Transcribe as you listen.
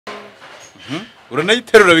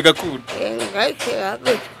uranayiterura bigakunda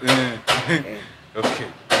okay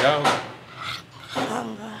yaho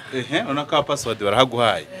ona ka password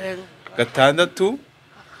barahaguhaye 6 5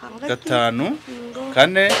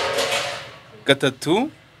 4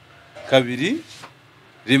 3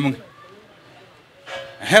 2 1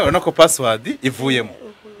 ona ko password ivuyemo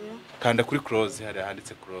kanda kuri close hari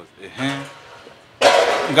handitse close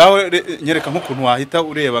ngaho nyereka nk'ukuntu wahita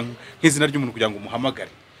ureba nk'izina ry'umuntu kugira ngo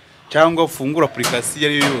umuhamagare cyangwa ufungura application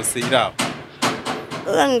yari yose iraho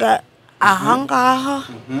nga ahangaha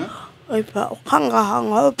ukangaha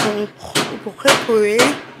ngoba ukukwe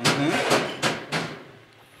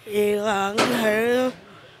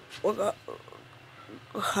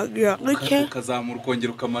ukazamura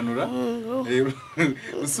ukongera ukamanura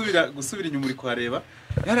gusubira inyuma uri kuhareba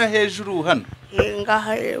yara hejuru hano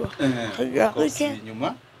ngaha reba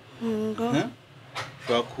inyuma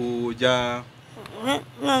bakujya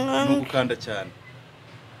n'ugukanda cyane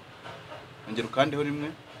ongera ukandeho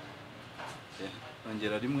rimwe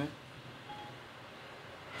ongera rimwe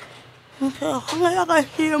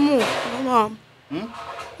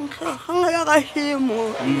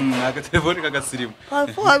agatelefoni kagasirimu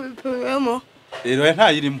rero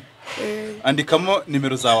ntayirimo andikamo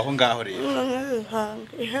nimero zawe aho ngaho rero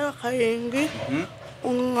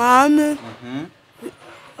umwami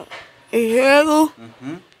ihero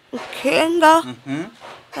ukenda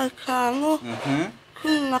akano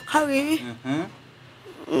na kabiri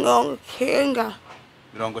 90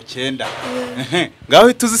 ngaho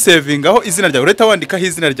ituzi saving aho izina ryawe ureta wandikaho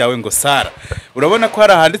izina ryawe ngo Sara urabona ko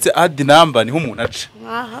hari handitse add number niho umuntu aca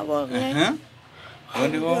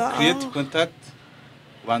noneho create contact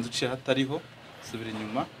banza uciye hatariho subira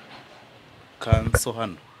inyuma cancel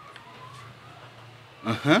hano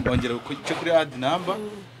ongera uko kuri add number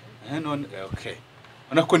none okay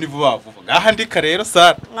ona ko ni vuba ngaha ndika rero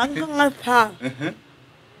Sara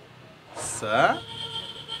sa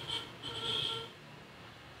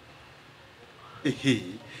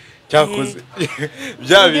cyakoze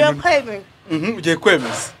bya bintu ugiye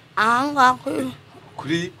kwemeza anga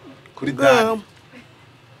kuri dani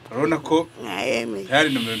urabona ko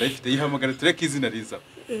yari numero ndayifite yihamagara tureke izina riza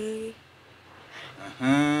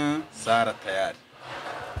Sara tayari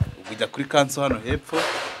ubujya kuri kanso hano hepfo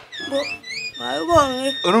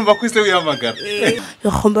urumva ko ise wihamagara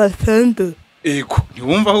yakomba sende ego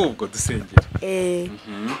ntiwumva ahubwo dusengera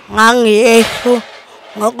Yesu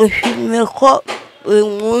ngagushimye ko uyu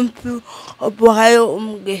munsi ubuhaye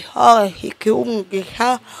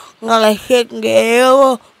umugisha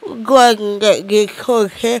ngagashengeyeho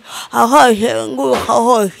gikoshe aho azenguruka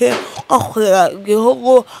hose gakorera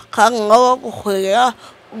igihugu kandi ngaba gukorera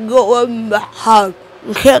ubwo w'amahanga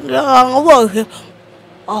nshengera ngo bose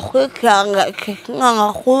akurikirana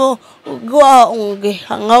ikinyamakuru ubwo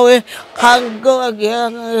umugisha nkawe kandi ubwo bagira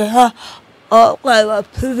neza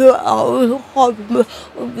kwabapfuye aho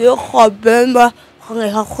ugiye kwabemba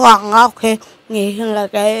kongera kwangakwe mw'izina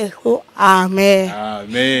rya Yesu amen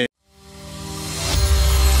amen.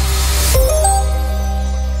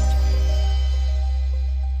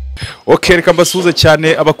 Okay, reka mbasuhuze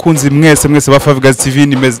cyane abakunzi mwese ba Favigas TV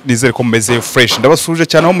nizere ko mumeze fresh. Ndabasuhuje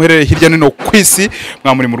cyane aho muherereye hirya no kwisi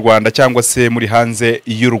mwa muri mu Rwanda cyangwa se muri hanze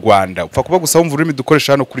y'u Rwanda. Upfa kuba gusa wumva ururimi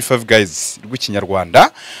dukoresha hano kuri Favigas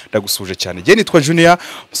rw'ikinyarwanda. Ndagusuhuje cyane. Je nitwa Junior,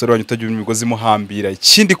 musore wanyu utagira imigozi muhambira.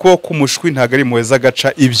 Ikindi ko kumushwi ntago ari muheza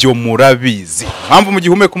gaca ibyo murabizi. Mpamvu mu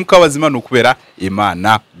gihumeka umukabazima no kubera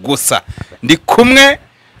Imana gusa. Ndi kumwe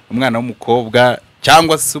umwana w'umukobwa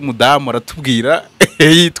cyangwa se umudamu aratubwira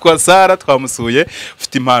yitwa Sara twamusuye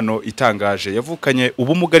ufite impano itangaje yavukanye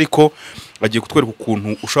ubumuga ariko bagiye kutwereka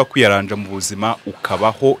ukuntu ushobora kwiyaranja mu buzima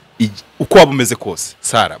ukabaho uko wabumeze kose.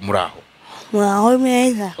 Sara muraho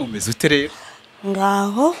meza umeze ute rero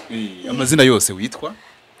ngaho amazina yose witwa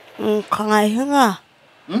Kangayinga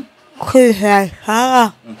Kwizera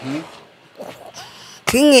Sara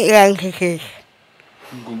Kinyirankekeje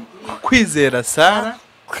Kwizera Sara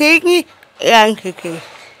Kinyirankekeje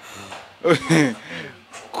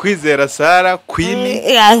Kwizera Sara Queen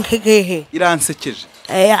iransekeje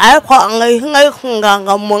ariko angayinga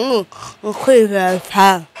kunganga muntu Kwizera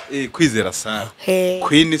Sara Kwizera Sara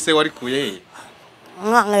Queen se wari kuye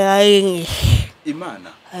ngayinga Imana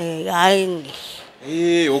yayinga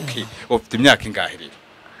okay ufite imyaka ingahe rero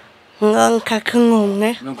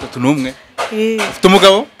ngakakunumwe numwe ufite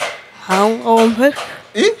umugabo hangombe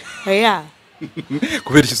ya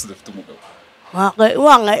kubera iki ufite umugabo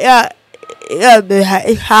wanga ya beha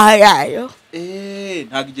ihayayo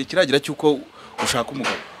ntago igihe kiragira cyuko ushaka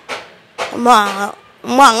umugabo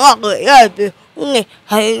manga yabe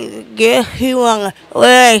hagiye hiwanga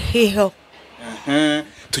wehiho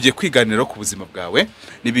tugiye kwiganira ku buzima bwawe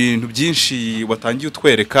ni ibintu byinshi watangiye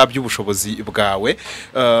utwereka by'ubushobozi bwawe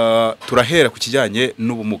turahera ku kijyanye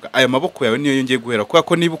n'ubumuga aya maboko yawe niyo yongeye guhera kuko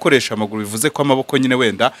ko niba ukoresha amaguru bivuze ko amaboko nyine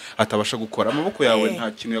wenda atabasha gukora amaboko yawe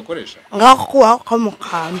nta kintu yakoresha ngakuwa ko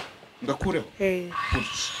mukana ngakureho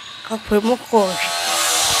kapemo kosha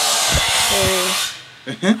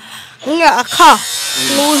aka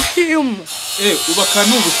n'ubusirimu ubaka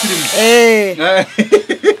n'ubusirimu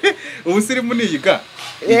ubusirimu ni yiga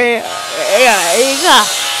iga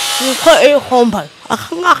niko ikomba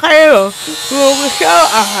akangaka rero n'ubushaho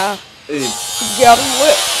aha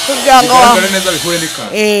kugira ngo neza bihure n'ika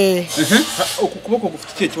uku kuboko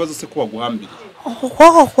gufite ikihe kibazo se ko waguhambira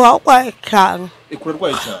ukuboko kwawe cyane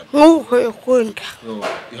kurarwaye cyane nk'uko ikunda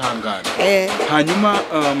ihangane hanyuma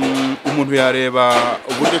umuntu yareba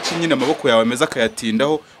uburyo ki nyine amaboko yawe meza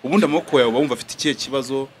akayatindaho ubundi amaboko yawe wumva afite ikihe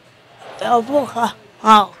kibazo avuga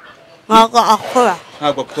ntabwo akora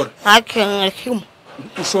nta kintu na kimwe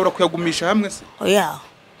ushobora kuyagumisha hamwe se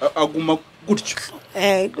aguma gutyo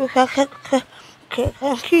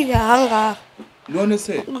kiyahanga none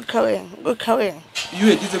se gukabera iyo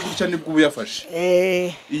yagize gutya nibwo uyafashe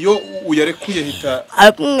iyo uyarekuye hita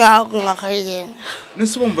ngakagenda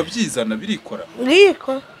nese bumva byizana birikora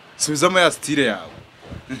subizamo ya style yawe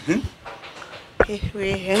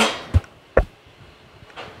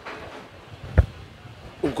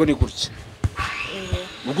ubwo ni gutya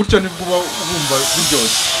gutya nibwo bumva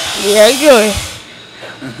biryoshye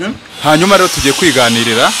hanyuma rero tugiye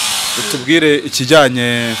kwiganirira utubwire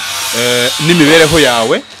ikijyanye n'imibereho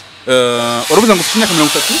yawe uravuze ngo ufite imyaka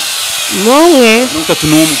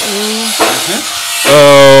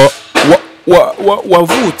 31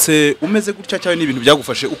 wavutse umeze gutya cyane n'ibintu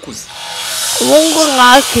byagufashe ukuze ubwo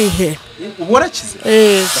ngakize ubu warakize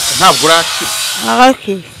ntabwo urakira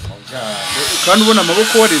kandi ubona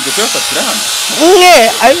amaboko warinze kuyafatira hano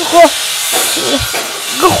ariko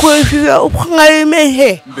gakwishira uko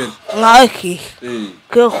ngarimeze ngaki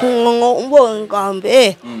ngo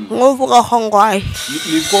mbongambe ngovuga ko ngwaye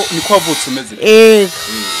niko wavutse umeze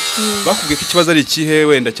bakubwiye ko ikibazo ari ikihe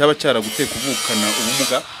wenda cyaba cyaraguteye kuvukana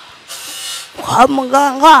ubumuga kwa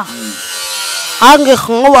muganga ange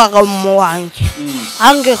kungobaga mu wanjye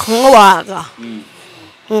ange kungobaga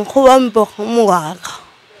nkuba mbo kumubaga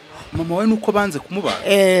mama we nuko banze kumubaga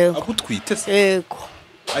agutwite se yego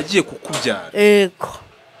agiye kukubyara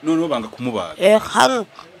noneho banga kumubaga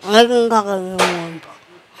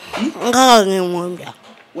ngagangimunda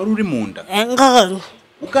wari uri mu nda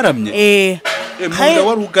ugaramye mu nda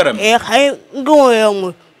wari ugaramye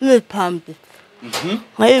ngoyamwe nipambi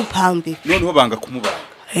noneho banga kumubaga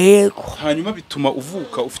hanyuma bituma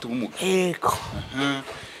uvuka ufite ubumuga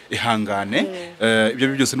ihangane ibyo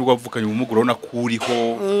byose nubwo wavukanye ubumuga urabona ko uriho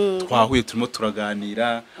twahuye turimo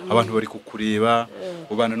turaganira abantu bari kukureba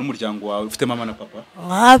ubana n'umuryango wawe ufite mama na papa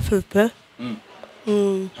ngafite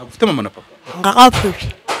ntabwo ufite mama na papa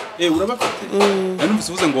ngafite urabafite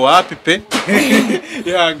numvise uvuze ngo wapipe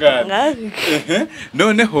ihangane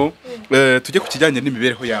noneho tujye ku kijyanye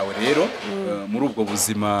n'imibereho yawe rero muri ubwo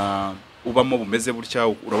buzima ubamo bumeze burya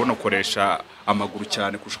urabona ukoresha amaguru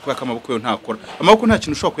cyane kurusha kuko amaboko yo ntakora amaboko nta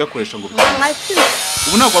kintu ushobora kuyakoresha ngo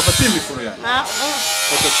ubu ntabwo wafatiye imikoro yanjye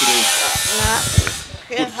fata turebe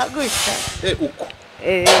uko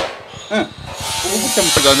ubu gutya mu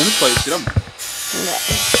kiganza ntitwayishyiramo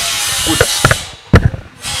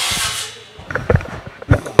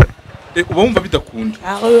uba wumva bidakunda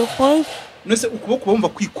nese ukuboko uba wumva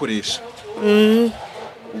kwikoresha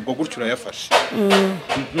ubwo gutyo urayafashe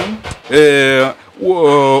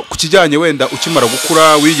ku kijyanye wenda ukimara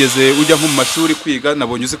gukura wigeze ujya nko mu mashuri kwiga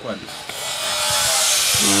nabonye uzi kwandika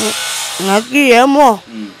nagiyemo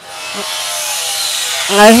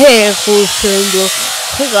nkaheye ku rusengero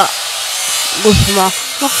kwiga gusoma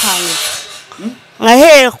no kwandika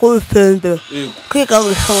nkaheye ku rusengero kwiga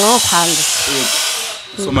gusoma no kwandika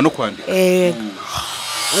gusoma no kwandika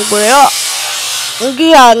ubwo rero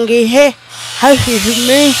ngiyangihe hashize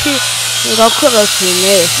iminsi ngakora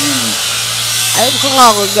kineye ariko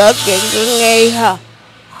ntabwo byagenze nkeya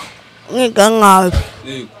nkiga nkabi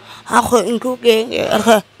ako intugenge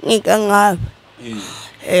nkiga nkabi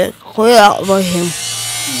kubera ubuzima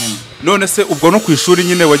none se ubwo no ku ishuri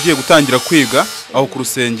nyine wagiye gutangira kwiga aho ku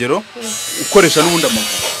rusengero ukoresha n'ubundi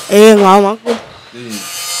amaguru nk'amaguru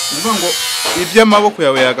uvuga ngo iby'amaboko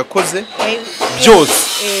yawe yagakoze byose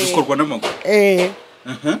bikorwa n'amaguru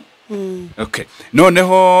Okay.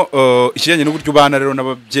 Noneho ikijyanye n'uburyo ubana rero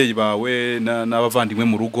n'ababyeyi bawe n'abavandimwe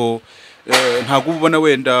mu rugo ntago ubona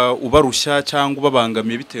wenda ubarushya cyangwa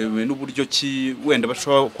ubabangamiye bitewe n'uburyo ki wenda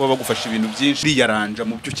bashobora kuba bagufasha ibintu byinshi riyaranja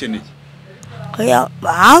mu byo ukeneye. Oya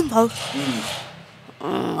bamba.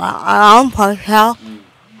 aramfasha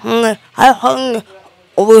ariko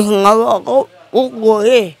ubuzima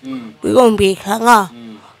bugoye birumvikana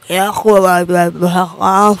yakuba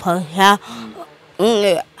baramfasha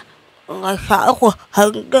ngashaka ko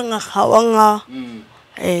nkabona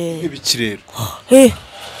ibiki rero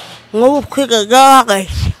nk'ubu kwiga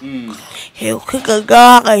gahagaze kwiga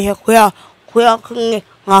gahagaze kuya kumwe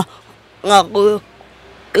nka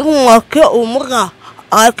umuga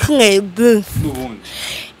akeneye byinshi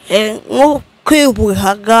nk'ubu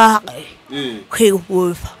kwivuza gahagaze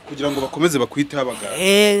kwivuza kugira ngo bakomeze bakwiteho abaganga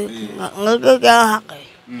nka gahagaze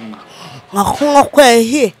nka kunywa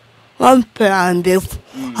kwezi nk'amperandezi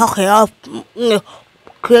hakaya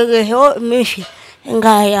kwegezeho iminsi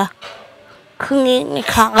ngaya ni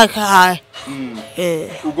kangahe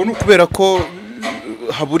ubwo ni ukubera ko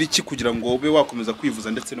habura iki kugira ngo ube wakomeza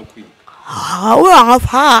kwivuza ndetse no kwiga habura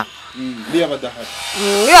amafaranga niyo badahari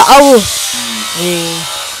abo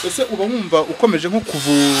ese uba wumva ukomeje nko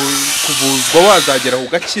kuvuzwa wazagera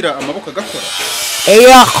ugakira amaboko agakora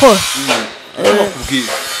yakora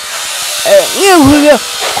bakubwira nivuye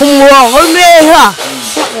ku murongo neza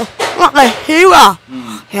nkagasiba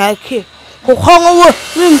yakira kuko nk'ubu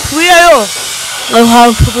nimfuyeyo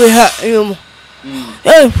nkansubira inyuma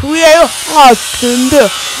nimfuyeyo nkatsinda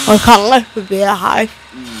nkansubira hasi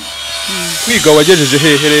kwiga wagejeje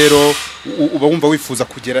hehe rero uba wumva wifuza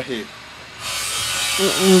kugera hehe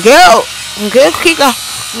ngewe kwiga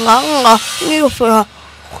nifuza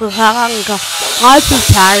kuzaranga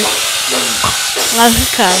nkasikaye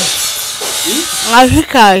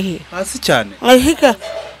hasi cyane nkasikaye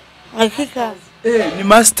ni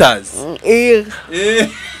masters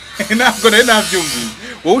ntabwo nawe nabyumviye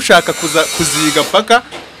wowe ushaka kuziga mpaka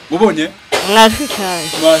ubonye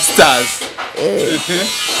masters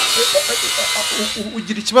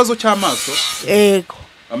ugira ikibazo cy'amaso yego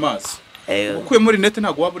amaso ukuye muri nete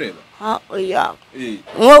ntabwo waba ureba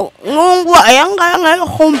nkungu aya ngaya nk'ayo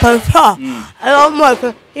kumpasa ayo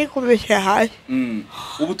maso yikubise hasi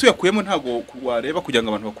ubu tuyakuyemo ntabwo wareba kugira ngo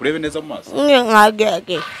abantu bakurebe neza mu maso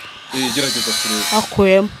nkagerageza gerageza kureba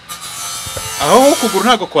akuyemo aho kuguru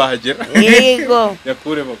ntabwo kwahagera yego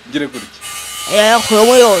yakuremo gire gutya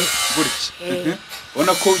yakuyemo yose gutya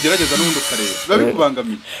ubona ko ugerageza n'ubundi ukareba biba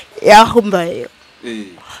bikubangamiye yakumbaye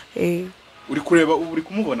uri kureba ubu uri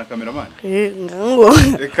kumubona kameramani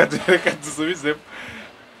reka dusubizemo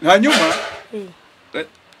hanyuma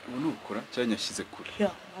ubu nukora cyangwa yashyize kure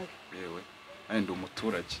yewe kandi ndi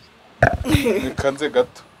umuturage reka nze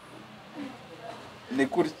gato ni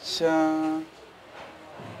gutya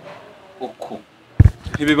uku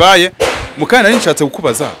ntibibaye mukanya nari nshatse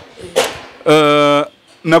kukubaza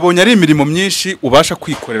nabonye ari imirimo myinshi ubasha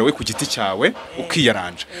kwikorera we ku giti cyawe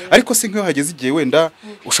ukiyaranja ariko se nk'iyo hageze igihe wenda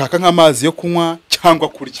ushaka nk'amazi yo kunywa cyangwa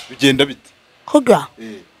kurya bigenda bite kurya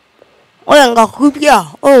wenda kurya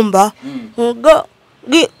umva ngo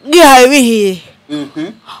gihaye bihiye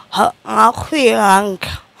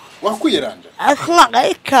nkakwiranga wakwiranga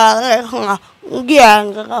nkagayikanga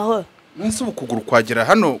ngiyanga gahoro nese ubu kuguru kwagera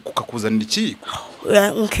hano kukakuzanira ikiyiko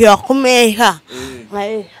nkira ku meza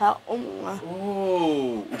nkayiha umwa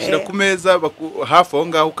ushyira ku meza hafi aho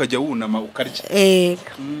ngaho ukajya wunama ukarya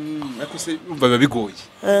ariko se umva biba bigoye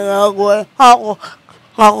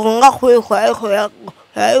nkakunga kwikora ariko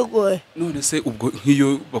yayigoye none se ubwo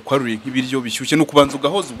nk'iyo bakwaruriye nk'ibiryo bishyushye no kubanza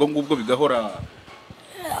ugahoza ubwo ngubwo bigahora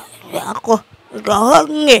gahora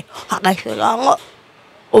mwe hagashyiramo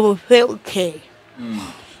ubufe bukeye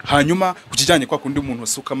hanyuma ku kijyanye kwa kundi umuntu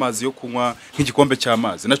asuka amazi yo kunywa nk'igikombe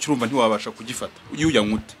cy'amazi nacyo urumva ntiwabasha kugifata iyo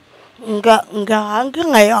uyanyute ngahange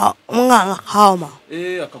nkaya umwana kama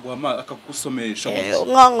akaguha amazi akagusomesha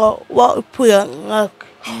umwana wapfuye nkaka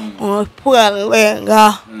umupfuye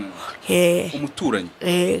wenga umuturanyi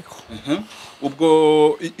yego ubwo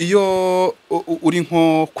iyo uri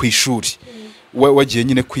nko ku ishuri wagiye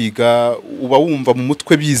nyine kwiga uba wumva mu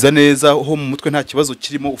mutwe biza neza ho mu mutwe nta kibazo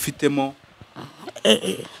kirimo ufitemo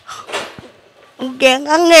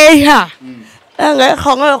ngenga neza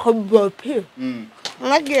ngakanga ko bopi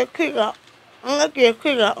nagiye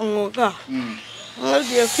kwiga umwuga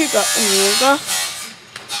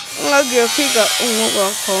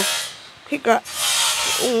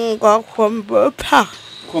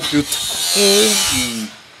computer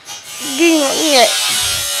ginye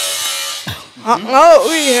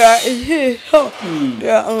wiha ihisho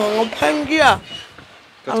ngapangira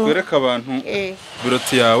katwereka abantu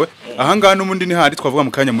biroti yawe ahangaha n'umundi ni handi twavuga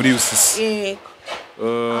mu kanya muri UCC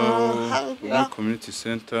community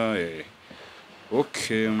center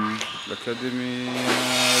okay academy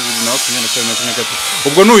na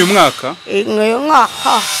ubwo n'uyu mwaka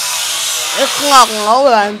mwaka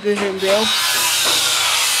ngawe ambije mbere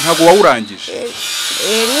ntago wawurangije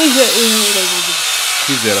nije ingabiri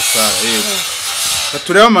kwizera Sara yego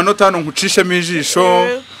tureba amanota hano nkucishemo ijisho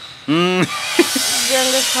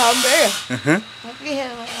genge kambe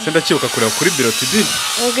senda kibuka kureba kuri biro TV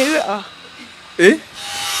ngiye ngiye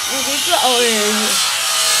awe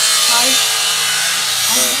hai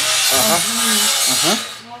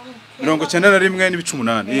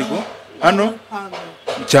 91 yego hano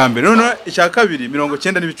cyambere none icya kabiri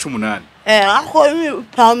 98 ako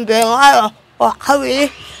pambe ngayo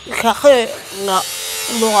wakabiri kake na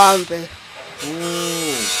murambe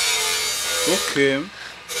okay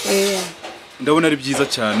ndabona ari byiza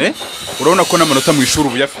cyane urabona ko namanota mu ishuri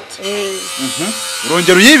ubu yafite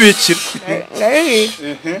urongera uyibikira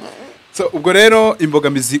so ubwo rero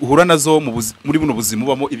imbogamizi uhura nazo muri buno buzima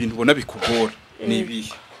ubamo ibintu ubona bikugora ni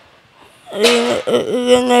ibihe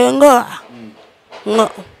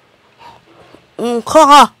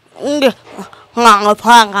nga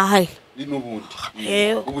panga hai n'ubundi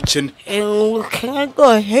ubukene ubukene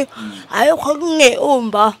gohe ariko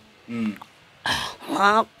umba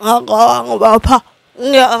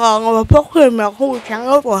ngabapha kwemera ko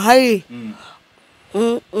cyangwa ko hari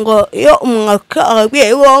ngo iyo umwaka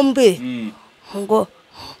abiye bombi ngo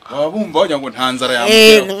abumva wagira ngo ntanzara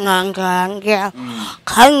yamutera nganganga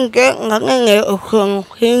kange ngangenge ukuntu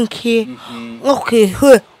kwinki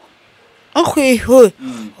ngokwihe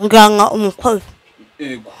nganga umukozi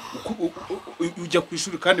ujya ku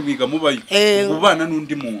ishuri kandi mwiga mubayo ubana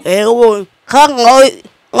n'undi muntu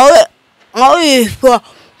ngawe yishyura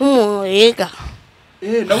nk'umuntu yiga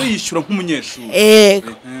nawe yishyura nk'umunyeshuri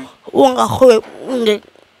ungakuye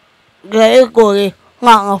ngayegoye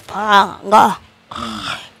nk'amafaranga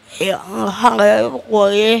ngahanga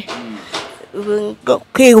yagoye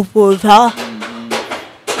kwivuza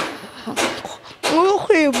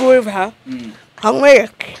kwivuza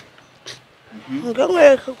nkamwereke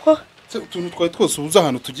ko utuntu twari twose ubuze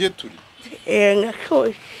ahantu tugiye turi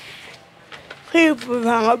ngashoje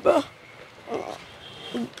kwivuza nkaba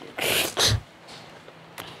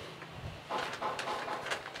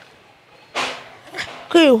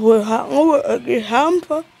kwivuza nk'ubu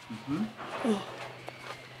igihampa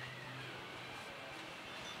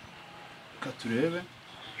katurebe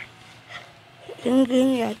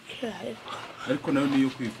ingini yakihaye ariko nayo niyo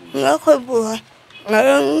kwivuza ngakwivuza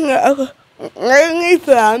ngayo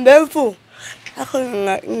nk'ifera mbevu ariko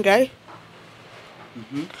ngayo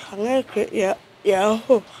kangeke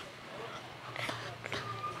yaho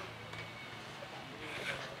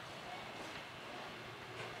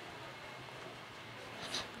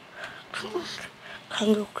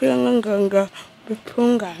kangekuye nganga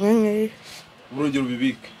bitunganye neza urongera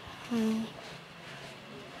ubibike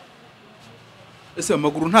ese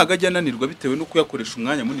amaguru ntago ajya ananirwa bitewe no kuyakoresha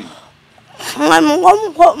umwanya munini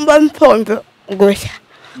mba mponze gusa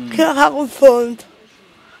kira gufonda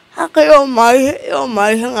akayo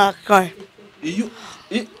maye ngakaye iyo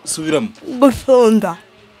subiramo gufonda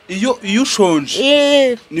iyo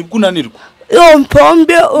ushonje nibwo unanirwa iyo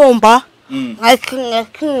mpombe umba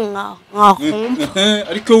ngakumva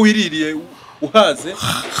ariko wiririye uhaze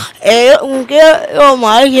nge yo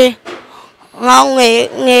maye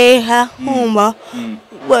ngeha umba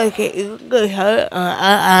weke igaha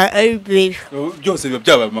aibi byose biba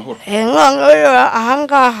byabaye amahoro ngayo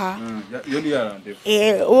ahangaha yo ni yarande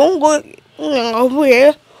ungu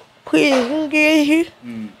ngavuye kwingihi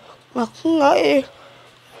ngakungaye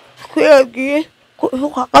kwiyagiye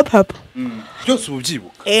kwakapapa byose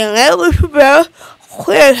ubyibuka ngayo gushubera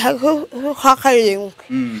kwera kwakayengu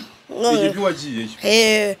igihe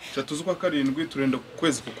ntiwagiyeyo tuzi kwa 7 turenda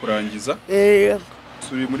kwezi kukurangiza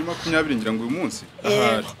turi muri 20 ngira ngo uyu munsi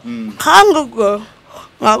ahari kandi ubwo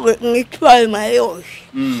ngitwaye mayose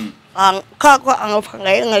kako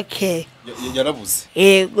angafanga ngake yarabuze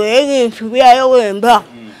yego nginsubirayo wemba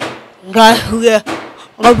ngasuye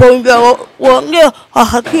ngabonye wonge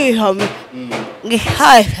ahakihame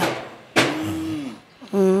ngihasa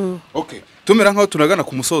okay tumera nkaho tunagana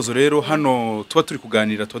ku musozo rero hano tuba turi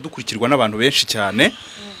kuganira tuba dukurikirwa n'abantu benshi cyane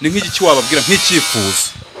ni nk'iki wababwira nk'icyifuzo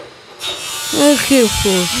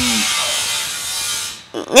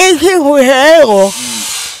rero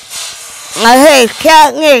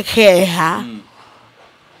ngaheka ngekeha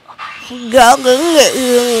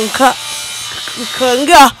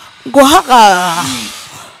kanga guhagarara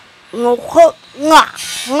nuko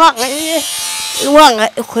wanga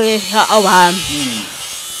ikoresha abantu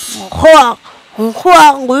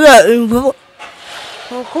nkuwangurira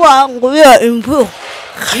imvu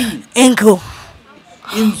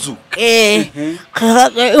inzu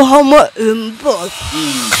kaka ihamo imvu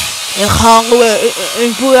ikangwe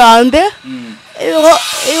imvu yande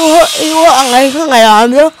iwo angayikanga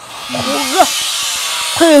yami kuga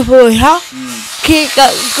kwivuza kiga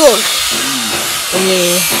gose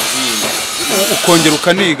ukongera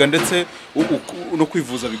ukaniga ndetse no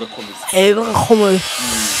kwivuza bigakomeza bigakomeza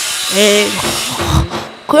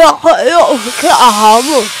kubera ko iyo ufite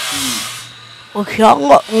ahantu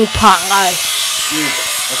usanga utangaye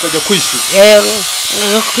akajya kwishyura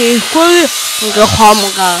kwishuri nga kwa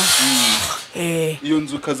muganga iyo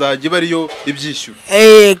nzu ikazajya iba ariyo ibyishyura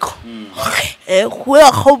yego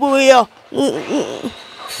kubera ko buriya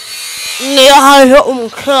niyo haje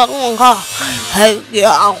umuterankunga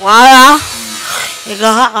hagira arwara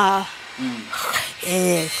igahagarara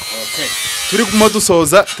turi kuma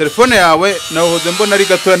dusoza telefone yawe nahoze mbona ari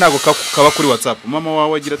gatoya ntago kaba kuri WhatsApp mama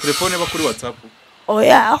wawe agira telefone ba kuri WhatsApp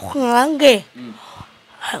oya akungange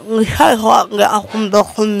ngishaho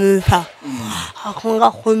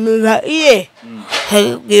akunda kumiza iye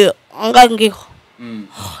hagira ngangiho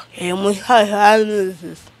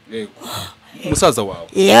musaza wawe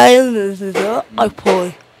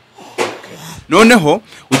apoye noneho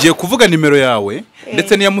ugiye kuvuga nimero yawe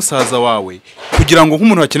ndetse n'iya musaza wawe kugira ngo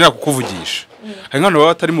nk'umuntu akenera kukuvugisha hari nk'abantu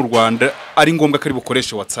baba batari mu Rwanda ari ngombwa ko ari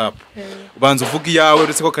bukoreshe WhatsApp ubanza uvuga iyawe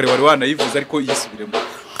uretse ko kare wari wanayivuze ariko yisubiremo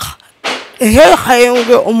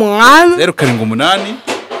 078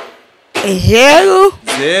 0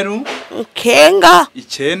 kenga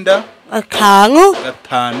 9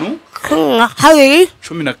 5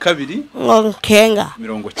 12 kenga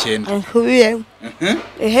 90 nkubiyemo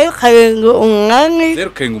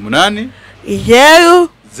 078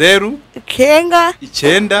 0 kenga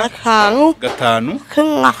 9 5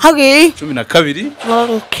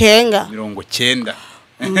 12 kenga 90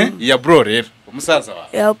 ya bro rero umusaza wawe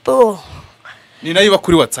ya bro ni nayo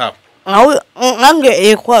kuri WhatsApp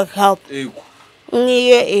nange kwa WhatsApp yego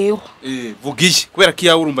niye vugiye kubera ko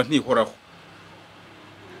yawe urumva ntihoraho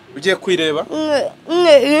ugiye kwireba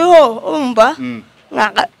iho umba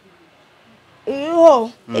naka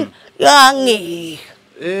iho yangi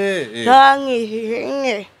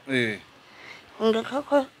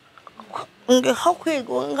ngaka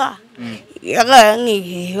kwigunga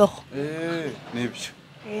yangiyo nibyo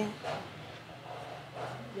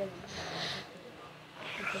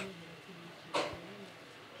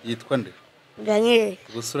yitwa nde Daniel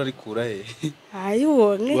gusura ari kura he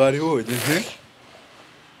ayibonye waribonye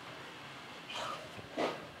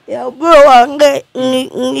yabo wange ni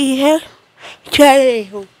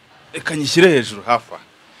cyane reka nyishyire hejuru hafa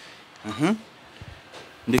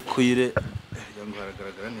ndi kuyire yango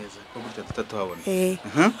haragaragara neza ko burya tutatuhabona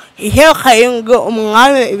ihe kayingo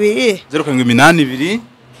umwami ibiri 082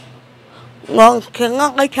 ngo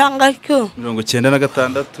kenga cyangwa cyo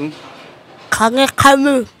 96 kange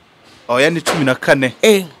kame oya ni 14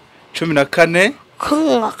 14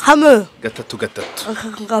 kame gatatu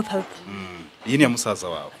ngapfa iyi ni ya musaza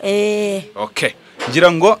wawe okay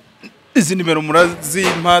ngira ngo izi nimero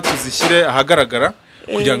murazimpa tuzishyire ahagaragara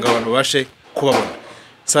kugira ngo abantu bashe kubabona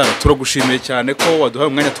Sara turagushimiye cyane ko waduhaye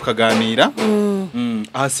umwanya tukaganira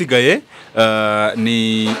ahasigaye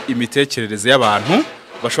ni imitekerereze y'abantu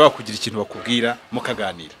bashobora kugira ikintu bakubwira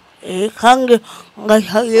mukaganira kandi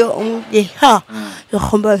ngahaye umugisha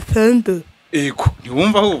yakombasembe ego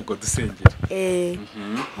ntiwumva ahubwo dusengera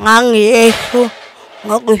nkange Yesu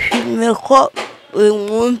ngagushimye ko uyu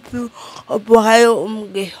munsi ubuhaye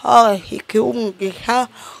umugisha umugisha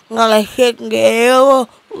ngagashengeyeho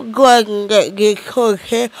Gwanga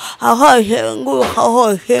gikose ahoje nguka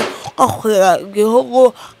hose akwira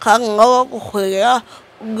igihugu kangaba gukwira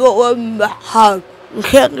ngo wambaha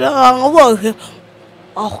nkega ngobose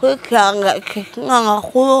akwikanga kinganga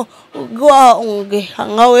ko gwa ungisha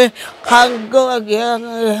ngawe kango agira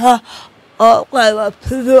kwa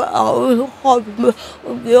pizo aho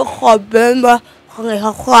khobemba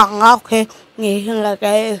ngeha kwanga ke ngehinga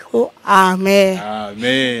Yesu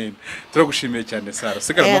amen turagushimiye cyane Sara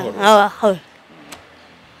sigara amahoro